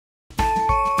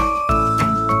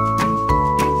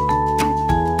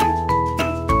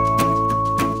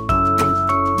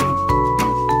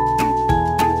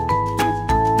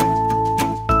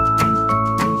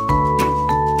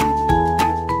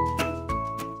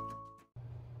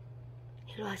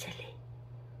일로와 젤리.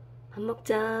 밥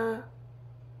먹자.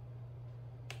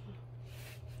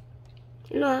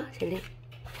 일로와 젤리.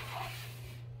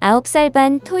 9살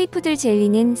반 토이푸들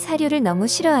젤리는 사료를 너무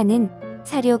싫어하는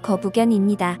사료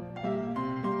거부견입니다.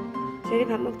 젤리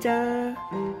밥 먹자.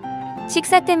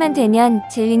 식사 때만 되면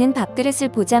젤리는 밥그릇을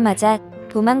보자마자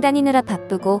도망다니느라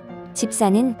바쁘고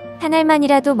집사는 한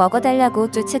알만이라도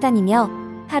먹어달라고 쫓아다니며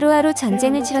하루하루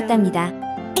전쟁을 치렀답니다.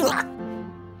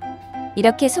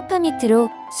 이렇게 소파 밑으로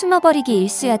숨어버리기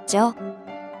일쑤였죠.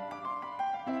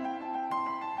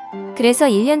 그래서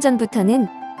 1년 전부터는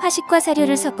화식과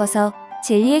사료를 섞어서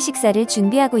젤리의 식사를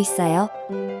준비하고 있어요.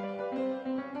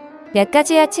 몇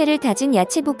가지 야채를 다진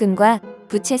야채볶음과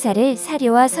부채살을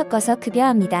사료와 섞어서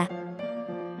급여합니다.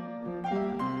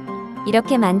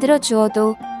 이렇게 만들어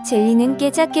주어도 젤리는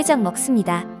깨작깨작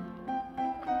먹습니다.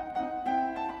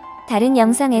 다른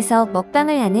영상에서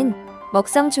먹방을 하는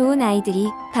먹성 좋은 아이들이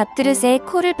밥그릇에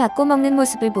코를 박고 먹는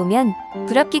모습을 보면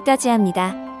부럽기까지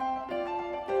합니다.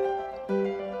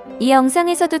 이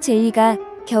영상에서도 젤리가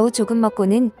겨우 조금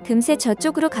먹고는 금세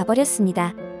저쪽으로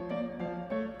가버렸습니다.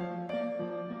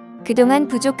 그동안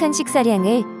부족한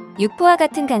식사량을 육포와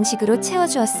같은 간식으로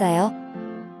채워주었어요.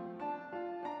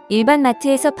 일반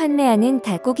마트에서 판매하는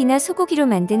닭고기나 소고기로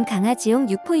만든 강아지용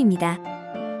육포입니다.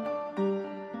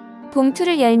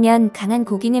 봉투를 열면 강한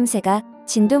고기 냄새가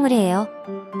진동을 해요.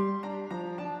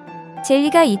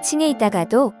 젤리가 2층에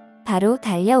있다가도 바로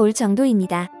달려올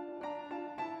정도입니다.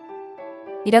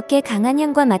 이렇게 강한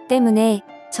향과 맛 때문에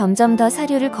점점 더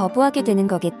사료를 거부하게 되는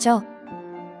거겠죠.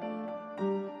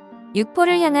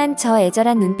 육포를 향한 저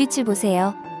애절한 눈빛을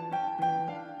보세요.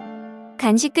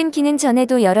 간식 끊기는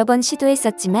전에도 여러 번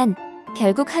시도했었지만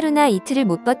결국 하루나 이틀을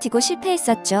못 버티고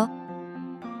실패했었죠.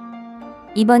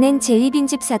 이번엔 젤리빈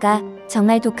집사가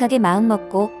정말 독하게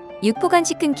마음먹고 육포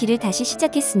간식 끊기를 다시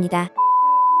시작했습니다.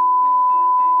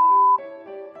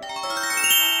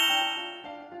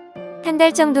 한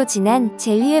달 정도 지난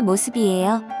젤리의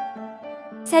모습이에요.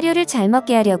 사료를 잘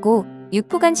먹게 하려고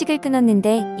육포 간식을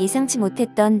끊었는데 예상치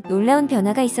못했던 놀라운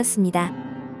변화가 있었습니다.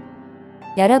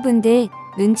 여러분들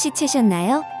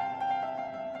눈치채셨나요?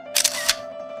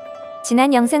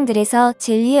 지난 영상들에서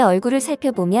젤리의 얼굴을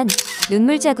살펴보면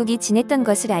눈물 자국이 진했던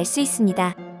것을 알 수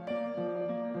있습니다.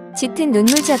 짙은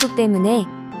눈물 자국 때문에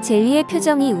젤리의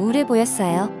표정이 우울해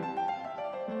보였어요.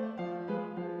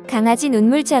 강아지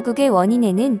눈물 자국의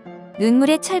원인에는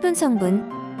눈물의 철분 성분,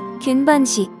 균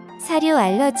번식, 사료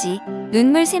알러지,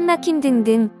 눈물 샘막힘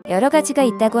등등 여러 가지가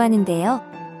있다고 하는데요.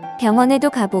 병원에도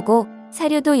가보고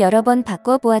사료도 여러 번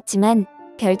바꿔보았지만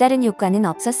별다른 효과는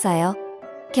없었어요.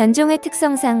 견종의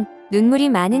특성상 눈물이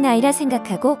많은 아이라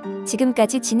생각하고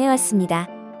지금까지 지내왔습니다.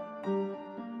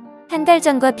 한 달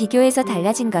전과 비교해서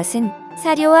달라진 것은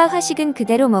사료와 화식은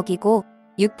그대로 먹이고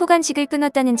육포 간식을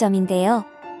끊었다는 점인데요.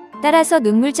 따라서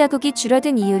눈물 자국이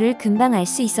줄어든 이유를 금방 알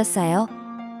수 있었어요.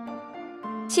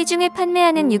 시중에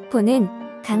판매하는 육포는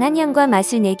강한 향과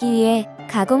맛을 내기 위해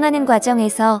가공하는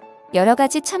과정에서 여러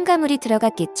가지 첨가물이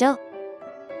들어갔겠죠?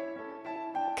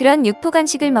 그런 육포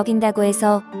간식을 먹인다고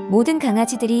해서 모든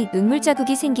강아지들이 눈물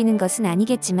자국이 생기는 것은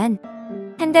아니겠지만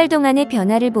한 달 동안의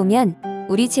변화를 보면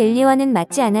우리 젤리와는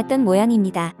맞지 않았던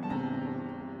모양입니다.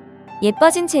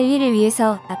 예뻐진 젤리를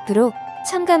위해서 앞으로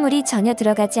첨가물이 전혀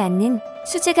들어가지 않는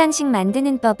수제 간식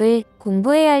만드는 법을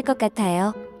공부해야 할 것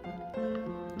같아요.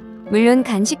 물론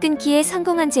간식 끊기에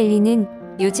성공한 젤리는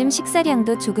요즘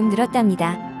식사량도 조금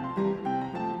늘었답니다.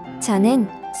 저는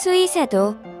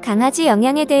수의사도 강아지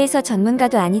영양에 대해서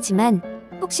전문가도 아니지만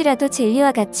혹시라도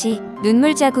젤리와 같이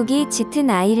눈물 자국이 짙은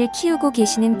아이를 키우고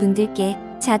계시는 분들께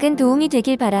작은 도움이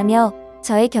되길 바라며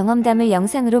저의 경험담을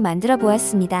영상으로 만들어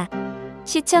보았습니다.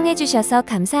 시청해주셔서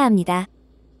감사합니다.